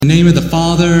In the name of the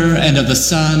Father, and of the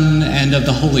Son, and of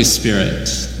the Holy Spirit.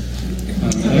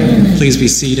 Amen. Please be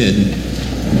seated.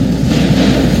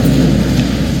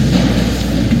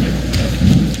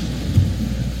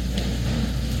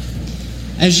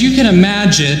 As you can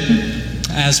imagine,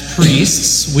 as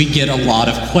priests, we get a lot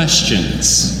of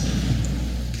questions.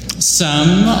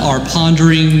 Some are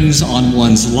ponderings on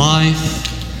one's life.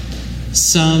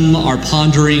 Some are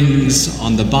ponderings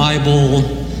on the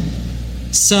Bible.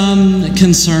 Some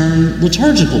concern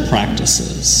liturgical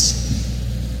practices.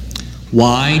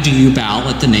 Why do you bow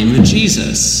at the name of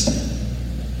Jesus?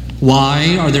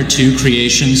 Why are there two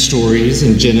creation stories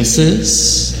in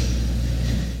Genesis?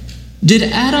 Did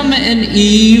Adam and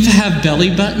Eve have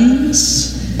belly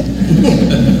buttons?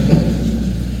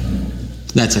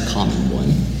 That's a common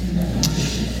one.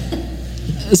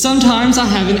 Sometimes I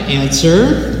have an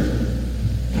answer.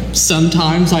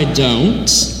 Sometimes I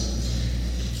don't.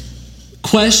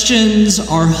 Questions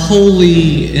are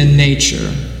holy in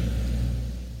nature.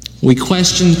 We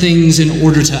question things in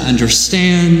order to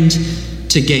understand,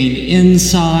 to gain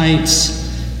insight,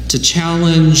 to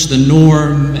challenge the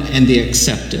norm and the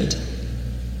accepted.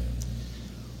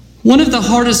 One of the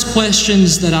hardest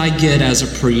questions that I get as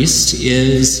a priest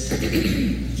is,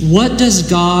 what does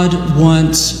God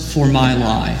want for my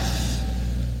life?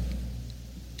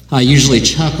 I usually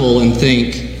chuckle and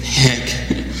think, heck,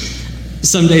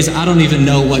 some days I don't even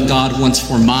know what God wants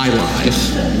for my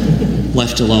life,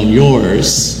 let alone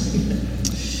yours.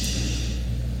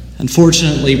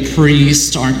 Unfortunately,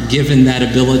 priests aren't given that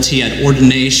ability at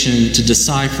ordination to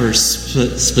decipher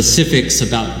specifics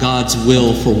about God's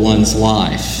will for one's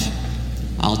life.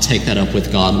 I'll take that up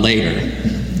with God later.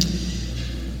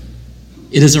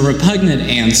 It is a repugnant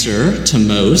answer to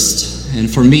most,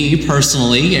 and for me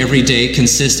personally, every day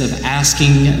consists of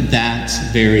asking that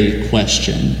very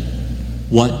question.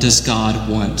 What does God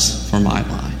want for my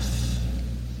life?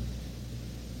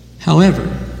 However,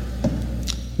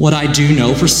 what I do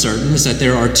know for certain is that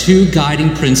there are two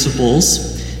guiding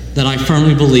principles that I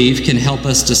firmly believe can help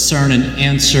us discern an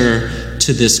answer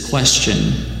to this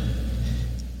question.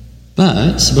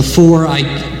 But before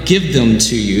I give them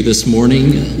to you this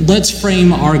morning, let's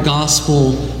frame our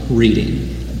gospel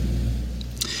reading.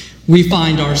 We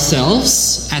find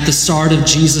ourselves at the start of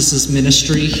Jesus'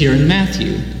 ministry here in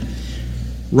Matthew.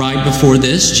 Right before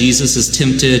this, Jesus is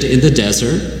tempted in the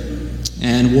desert,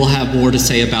 and we'll have more to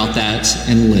say about that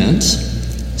in Lent,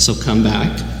 so come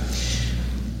back.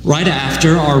 Right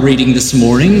after our reading this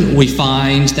morning, we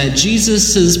find that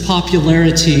Jesus'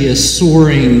 popularity is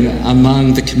soaring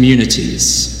among the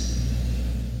communities.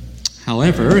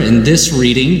 However, in this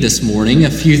reading this morning,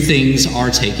 a few things are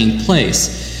taking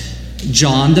place.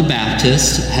 John the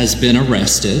Baptist has been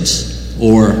arrested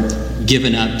or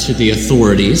given up to the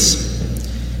authorities,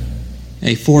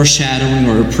 a foreshadowing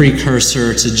or a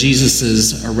precursor to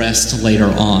Jesus' arrest later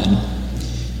on.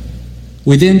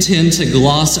 We then tend to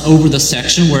gloss over the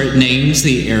section where it names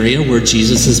the area where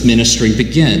Jesus' ministry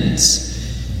begins.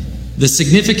 The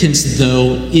significance,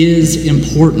 though, is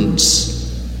important.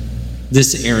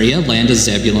 This area, land of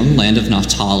Zebulun, land of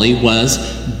Naphtali, was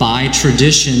by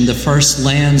tradition the first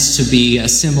lands to be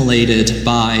assimilated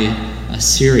by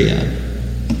Assyria.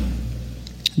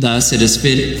 Thus, it is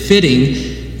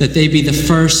fitting that they be the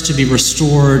first to be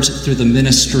restored through the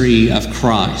ministry of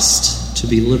Christ, to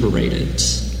be liberated.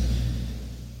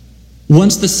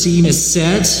 Once the scene is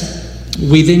set,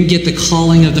 we then get the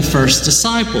calling of the first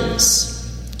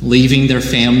disciples, leaving their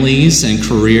families and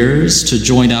careers to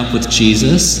join up with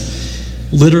Jesus,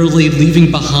 literally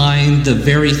leaving behind the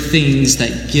very things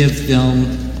that give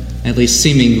them, at least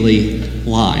seemingly,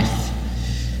 life.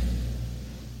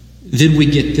 Then we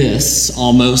get this,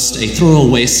 almost a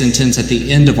throwaway sentence at the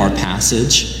end of our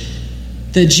passage,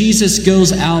 that Jesus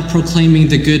goes out proclaiming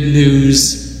the good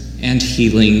news and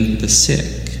healing the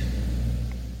sick.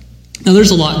 Now,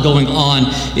 there's a lot going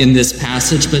on in this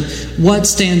passage, but what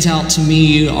stands out to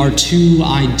me are two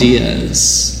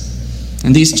ideas.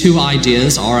 And these two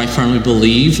ideas are, I firmly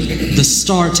believe, the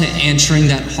start to answering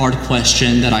that hard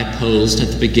question that I posed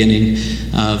at the beginning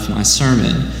of my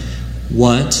sermon.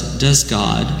 What does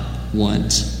God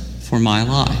want for my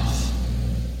life?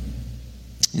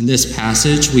 In this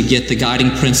passage, we get the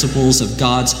guiding principles of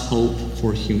God's hope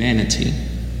for humanity.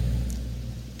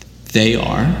 They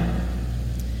are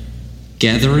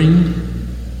gathering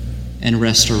and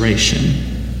restoration.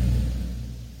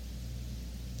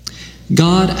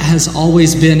 God has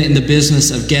always been in the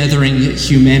business of gathering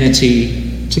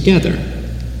humanity together,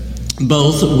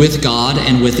 both with God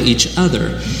and with each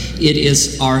other. It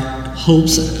is our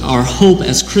hope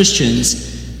as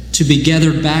Christians to be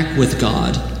gathered back with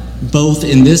God, both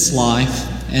in this life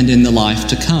and in the life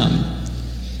to come.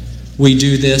 We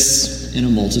do this in a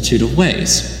multitude of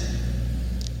ways.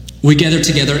 We gather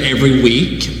together every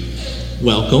week,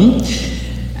 welcome,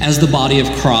 as the body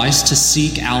of Christ to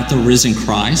seek out the risen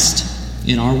Christ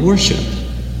in our worship,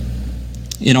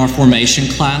 in our formation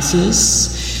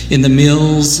classes, in the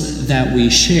meals that we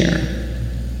share.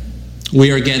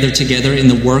 We are gathered together in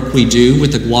the work we do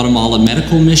with the Guatemala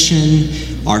Medical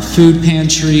Mission, our food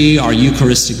pantry, our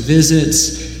Eucharistic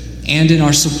visits, and in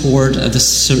our support of the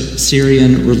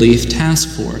Syrian Relief Task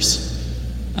Force,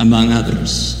 among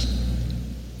others.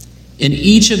 In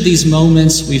each of these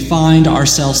moments, we find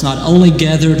ourselves not only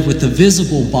gathered with the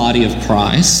visible body of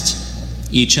Christ,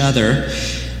 each other,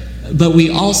 but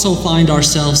we also find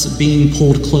ourselves being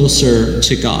pulled closer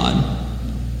to God.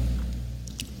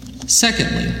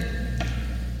 Secondly,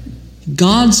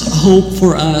 God's hope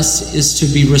for us is to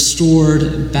be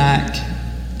restored back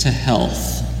to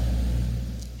health.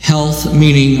 Health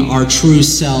meaning our true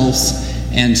selves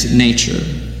and nature.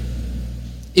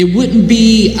 It wouldn't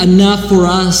be enough for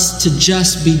us to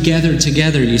just be gathered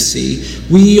together, you see.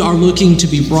 We are looking to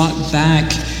be brought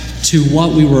back to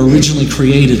what we were originally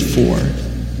created for,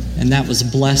 and that was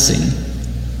blessing.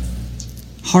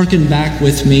 Hearken back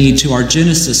with me to our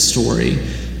Genesis story.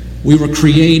 We were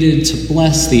created to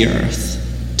bless the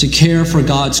earth, to care for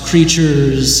God's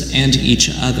creatures and each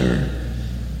other.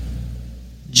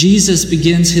 Jesus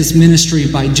begins his ministry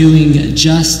by doing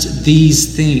just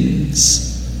these things.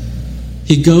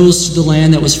 He goes to the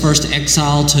land that was first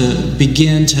exiled to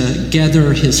begin to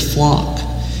gather his flock.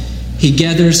 He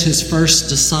gathers his first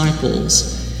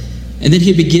disciples, and then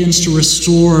he begins to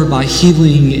restore by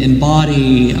healing in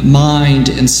body, mind,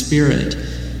 and spirit,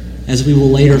 as we will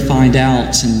later find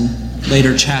out in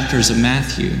later chapters of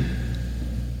Matthew.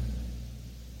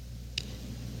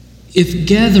 If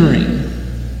gathering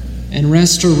and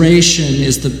restoration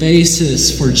is the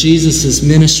basis for Jesus'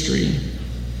 ministry,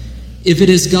 if it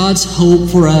is God's hope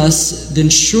for us, then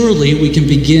surely we can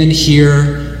begin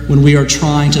here when we are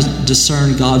trying to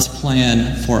discern God's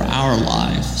plan for our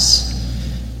lives.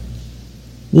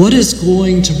 What is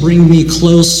going to bring me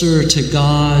closer to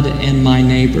God and my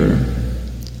neighbor?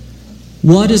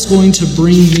 What is going to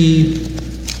bring me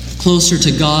closer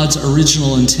to God's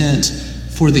original intent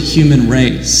for the human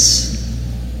race?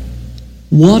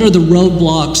 What are the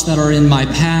roadblocks that are in my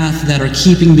path that are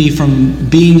keeping me from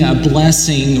being a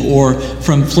blessing or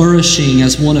from flourishing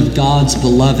as one of God's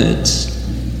beloved?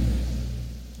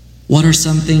 What are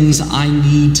some things I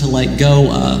need to let go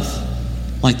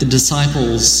of, like the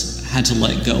disciples had to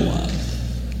let go of?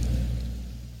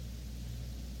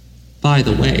 By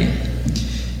the way,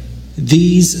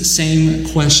 these same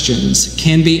questions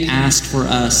can be asked for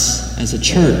us as a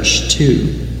church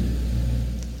too.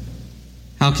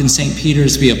 How can St.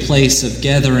 Peter's be a place of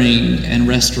gathering and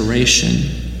restoration?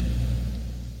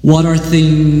 What are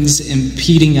things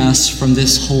impeding us from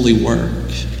this holy work?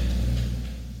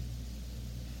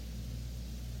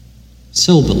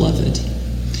 So, beloved,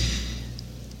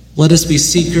 let us be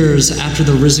seekers after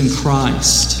the risen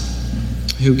Christ,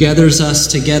 who gathers us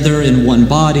together in one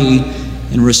body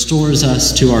and restores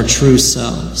us to our true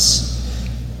selves.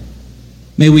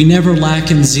 May we never lack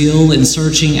in zeal in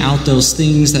searching out those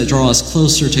things that draw us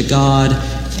closer to God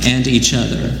and each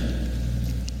other,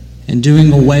 and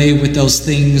doing away with those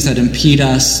things that impede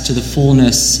us to the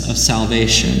fullness of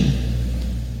salvation.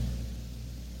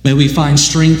 May we find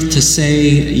strength to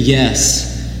say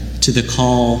yes to the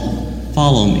call,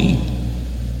 "Follow me,"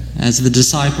 as the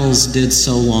disciples did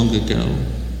so long ago.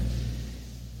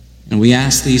 And we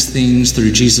ask these things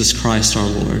through Jesus Christ our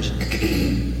Lord,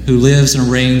 who lives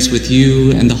and reigns with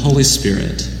you and the Holy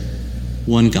Spirit,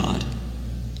 one God,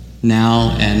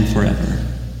 now and forever.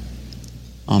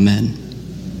 Amen.